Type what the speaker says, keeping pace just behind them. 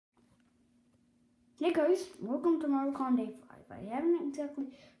Hey guys, welcome to Marblecon Day 5. I haven't exactly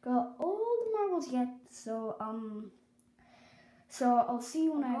got all the marbles yet, so I'll see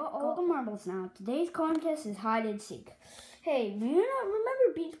you when I got all the marbles now. Today's contest is hide and seek. Hey, do you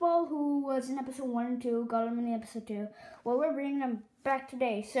remember Beach Ball, who was in episode 1 and 2, got him in episode 2? Well, we're bringing him back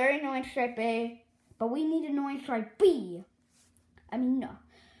today. Sorry, Annoying Stripe A, but we need Annoying Stripe B. No.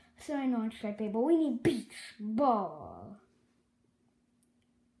 Sorry, Annoying Stripe A, but we need Beach Ball.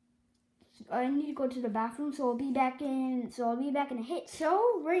 I need to go to the bathroom, so I'll be back in a hit.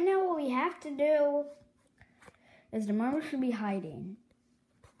 So right now what we have to do is the marble should be hiding.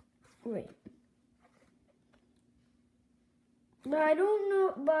 Wait. But I don't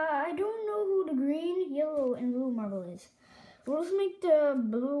know who the green, yellow, and blue marble is. We'll just make the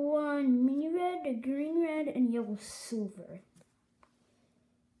blue one mini red, the green red, and yellow silver.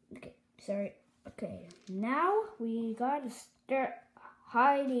 Okay, sorry. Okay, now we gotta start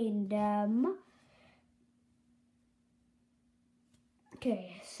hiding them.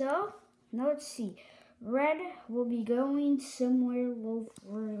 Okay, so now let's see. Red will be going somewhere over.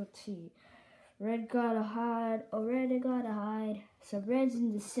 Let's see. Red gotta hide. Oh, red gotta hide. So red's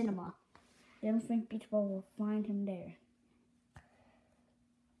in the cinema. I don't think Beach Ball will find him there.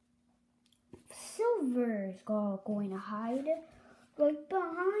 Silver's going to hide right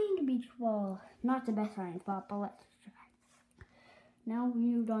behind Beach Ball. Not the best hiding spot, but let's try. Now we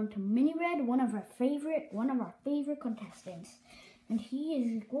moved on to Mini Red, one of our favorite contestants, and he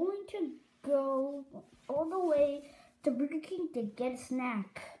is going to go all the way to Burger King to get a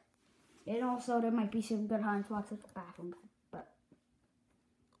snack. And also there might be some good hiding spots at the bathroom, but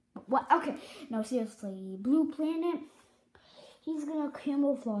what? Okay, no, seriously, Blue Planet. He's gonna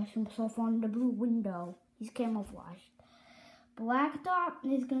camouflage himself on the blue window. He's camouflaged. Black Dot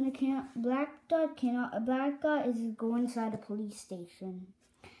is Black Dot is going inside a police station.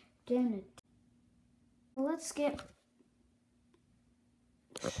 Damn it. Let's get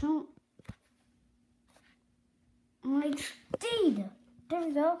some like speed. There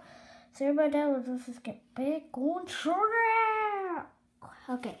we go. Sorry about that. Let's just get back on track.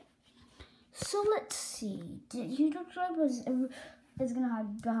 Okay. So let's see. Hydro Tribe is gonna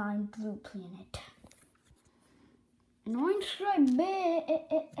hide behind Blue Planet. Annoying Stripe B. Wait,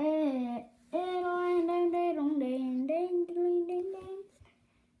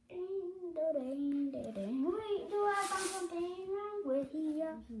 do I find something wrong with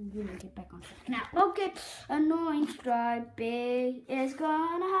here? I'm gonna get back on track now. Okay, Annoying Stripe B is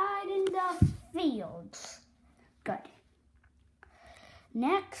gonna hide in the fields. Good.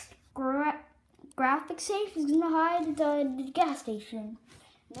 Next, Graphic Safe is gonna hide at the gas station.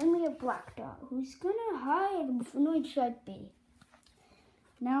 Then we have Black Dot, who's gonna hide with Annoying Stripe B.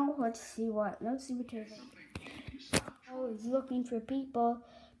 Now let's see what he's he's looking for people.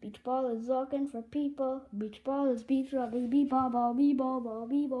 Beach Ball is looking for people. Beach Ball is beach ball, bee ball, ball, bee ball, ball,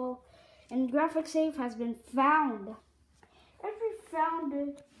 bee ball. And Graphic Safe has been found. Every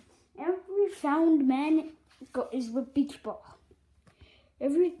found man is with Beach Ball.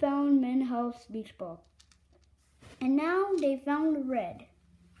 Every found man helps Beach Ball. And now they found Red.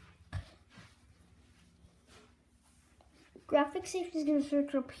 Graphic Safe is gonna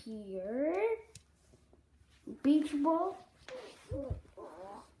search up here. Beach Ball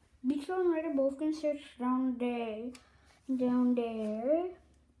and Red are both gonna search down there.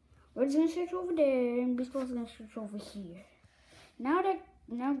 Red's gonna search over there, and Beach Ball's gonna search over here. Now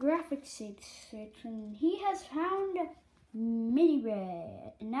Graphic Safe searching. He has found Mini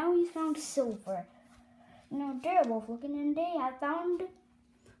Red, and now he's found Silver. Now they're both looking, and they have found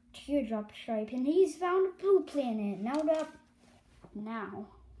Teardrop Stripe, and he's found Blue Planet. Now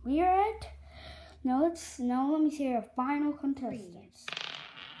we are at. Now let me see our final contestants.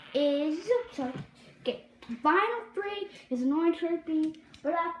 Final 3 is Annoying Stripe B,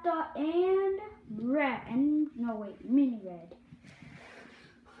 Black Dot, and Mini Red.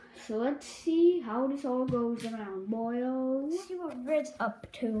 So let's see how this all goes around, boys. Let's see what Red's up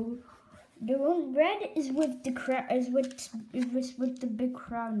to. Red is with the with the big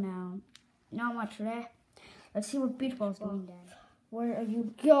crowd now. Not much there. Let's see what Beach Ball's doing then. Where are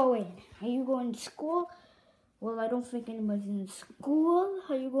you going? Are you going to school? Well, I don't think anybody's in school.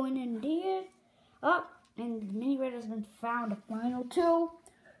 Are you going in there? And Mini Red has been found. The final 2.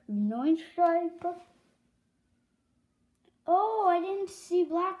 Annoying Stripe. Oh, I didn't see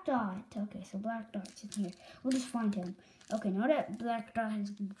Black Dot. Okay, so Black Dot's in here. We'll just find him. Okay, now that Black Dot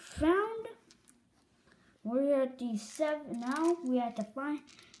has been found, we're at the 7. Now we have to find.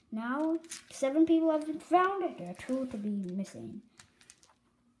 Now 7 people have been found. There are 2 to be missing.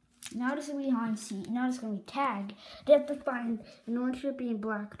 Now this is behind C. Now it's gonna be tag. They have to find an orange Sharpie and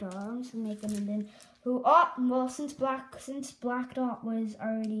black dot. I'm just making it then. Who? Oh, well, since black dot was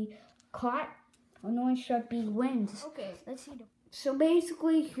already caught, an orange Sharpie wins. Okay, let's see. So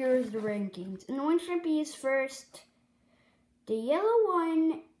basically, here's the rankings. An orange Sharpie is first. The yellow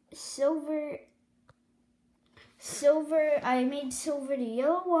one, silver. I made silver the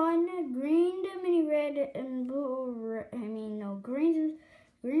yellow one, green the mini red, and blue.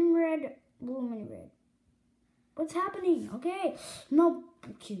 Green, red, blue, mini red. What's happening? Okay, no,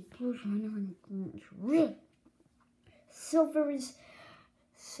 okay, blue, red. Silver is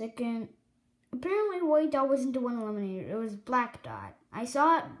second. Apparently, white dot wasn't the one eliminated. It was black dot. I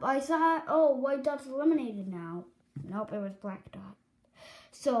saw it. Oh, white dot's eliminated now. Nope, it was black dot.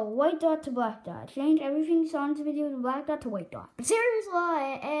 So, white dot to black dot. Change everything you saw in this video to black dot to white dot.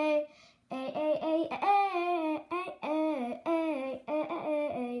 Seriously,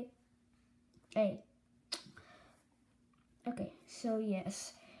 Okay, so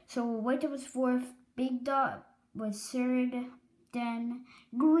yes. So, white dot was fourth. Big dot was third. Then,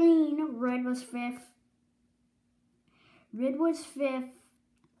 red was fifth. Red was fifth.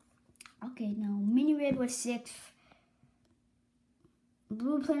 Okay, now, mini red was sixth.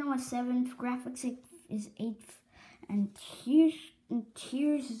 Blue planet was 7th, graphics is 8th, and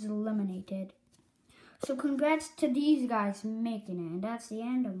Tears is eliminated. So congrats to these guys making it. And that's the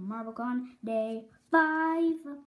end of Marblecon Day 5.